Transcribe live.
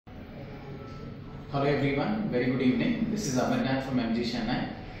Hello everyone, very good evening. This is Amarnath from MG Chennai.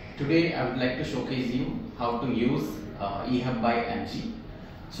 Today I would like to showcase you how to use eHUB by MG.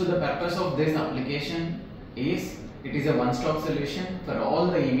 So the purpose of this application is it is a one-stop solution for all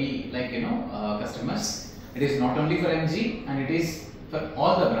the EV customers. It is not only for MG and it is for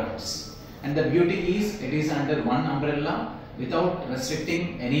all the brands. And the beauty is it is under one umbrella without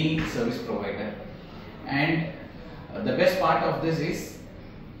restricting any service provider. And the best part of this is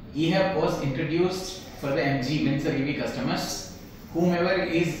eHUB was introduced for the MG Windsor EV customers. Whomever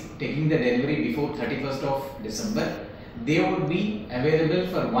is taking the delivery before 31st of December, they would be available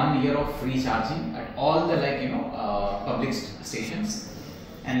for 1 year of free charging at all the public stations.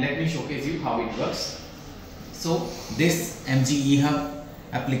 And let me showcase you how it works. So this MG eHUB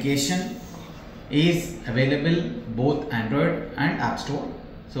application is available both Android and App Store.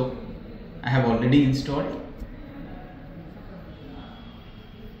 So I have already installed.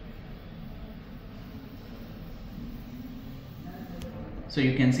 So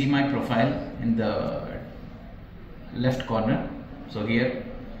you can see my profile in the left corner. So here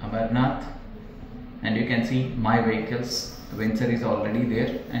Amarnath, and you can see my vehicles. Windsor is already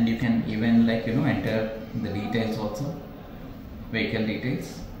there, and you can even enter the details also, vehicle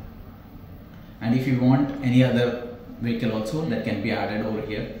details. And if you want any other vehicle also, that can be added over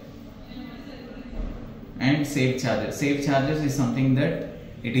here. And save charges. Save charges is something that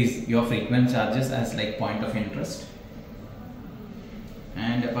it is your frequent charges as like point of interest.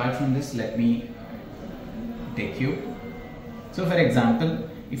 And apart from this, let me take you. So for example,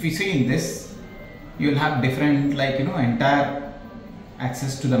 if you see in this, you will have different entire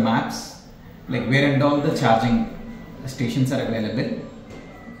access to the maps, like where and all the charging stations are available,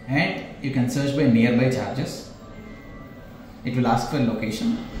 and you can search by nearby charges. It will ask for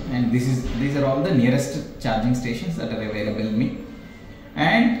location, and these are all the nearest charging stations that are available to me.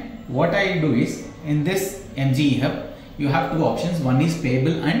 And what I do is, in this MG eHUB, you have two options. One is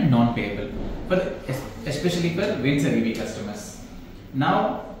payable and non-payable, especially for Windsor EV customers.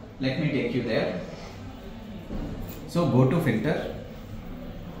 Now let me take you there. So go to filter.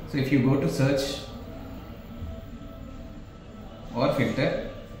 So if you go to search or filter,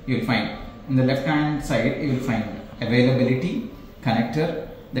 you will find in the left hand side you will find availability, connector.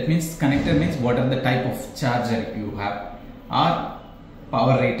 That means connector means what are the type of charger you have, or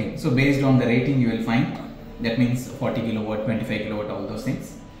power rating. So based on the rating you will find, that means 40 kilowatt, 25 kilowatt, all those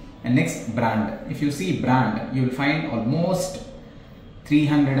things. And next, brand. If you see brand, you will find almost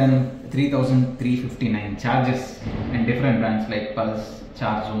 3,359 charges and different brands like Pulse,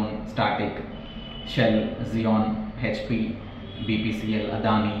 Charge Zone, Static, Shell, Xeon, HP, BPCL,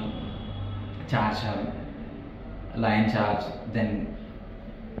 Adani, Charge Hub, Lion Charge, then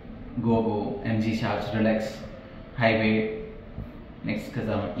GoGo, MG Charge, Relax, Highway, next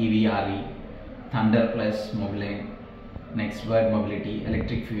EVRE, Thunder Plus, Mobile, next Word Mobility,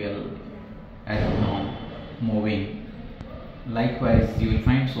 Electric Fuel, Aeronon, Moving. Likewise, you will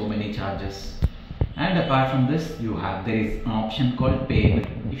find so many charges. And apart from this, there is an option called Payable.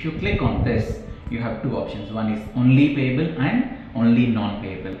 If you click on this, you have two options. One is only payable and only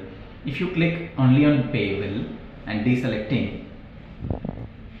non-payable. If you click only on payable and deselecting,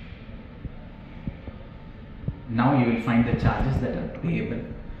 now you will find the charges that are payable.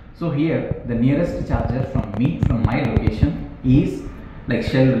 So here the nearest charger from my location is like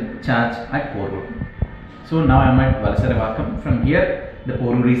Shell charge at Porur. So now I am at Valsaravakam. From here the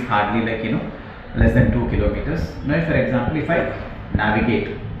Porur is hardly less than 2 kilometers. Now for example, if I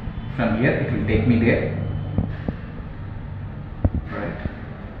navigate from here, it will take me there. Right.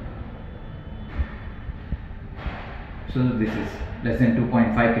 So this is less than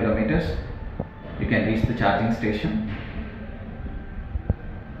 2.5 kilometers. You can reach the charging station.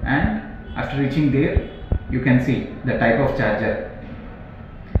 And after reaching there, you can see the type of charger.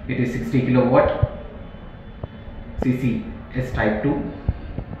 It is 60 kilowatt CCS type 2,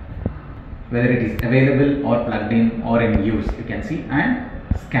 whether it is available or plugged in or in use, you can see, and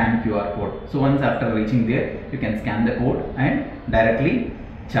scan QR code. So once after reaching there, you can scan the code and directly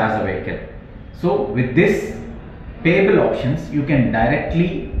charge the vehicle. So with this payable options, you can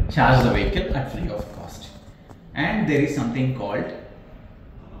directly charge the vehicle at free of cost. And there is something called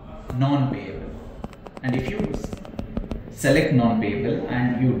non-payable, and if you select non-payable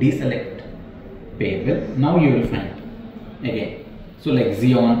and you deselect payable, now you will find again, so like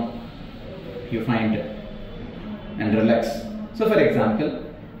Xeon you find, and Relax. So for example,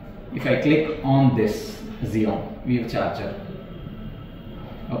 if I click on this Xeon wave charger,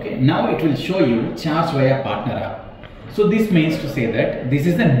 okay, now it will show you charge via partner app. So this means to say that this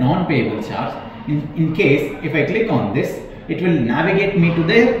is a non-payable charge. In case if I click on this, it will navigate me to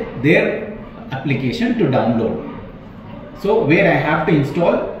their application to download. So where I have to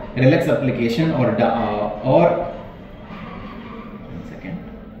install Relax application or one second.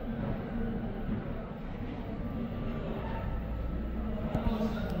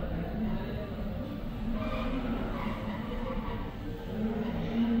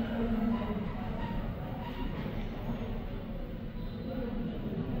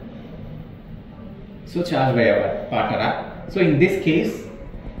 So charge by our partner app. So in this case,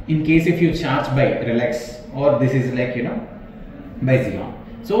 if you charge by Relax, or this is like by Xeon.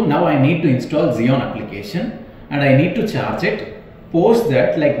 So now I need to install Xeon application and I need to charge it. Post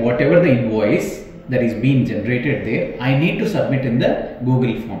that, like whatever the invoice that is being generated there, I need to submit in the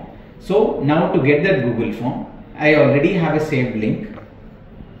Google form. So now to get that Google form, I already have a saved link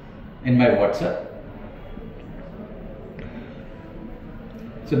in my WhatsApp.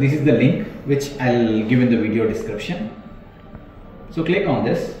 So this is the link which I'll give in the video description. So click on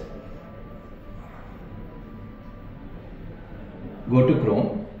this. Go to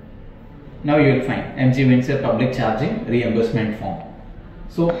Chrome. Now you will find MG Windsor public charging reimbursement form.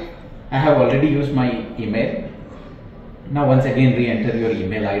 So I have already used my email. Now once again re-enter your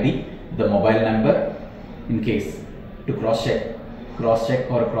email ID, the mobile number in case to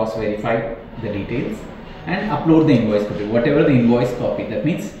cross-check or cross-verify the details, and upload the invoice copy. Whatever the invoice copy, that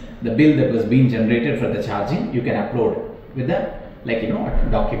means the bill that was being generated for the charging, you can upload with the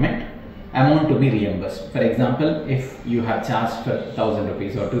document. Amount to be reimbursed. For example, if you have charged for 1000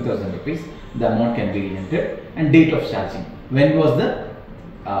 rupees or 2000 rupees, the amount can be re-entered, and date of charging. When was the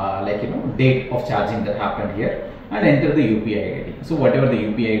date of charging that happened here, and enter the UPI ID. So whatever the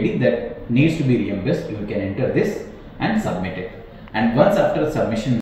UPI ID that needs to be reimbursed, you can enter this and submit it. And once after submission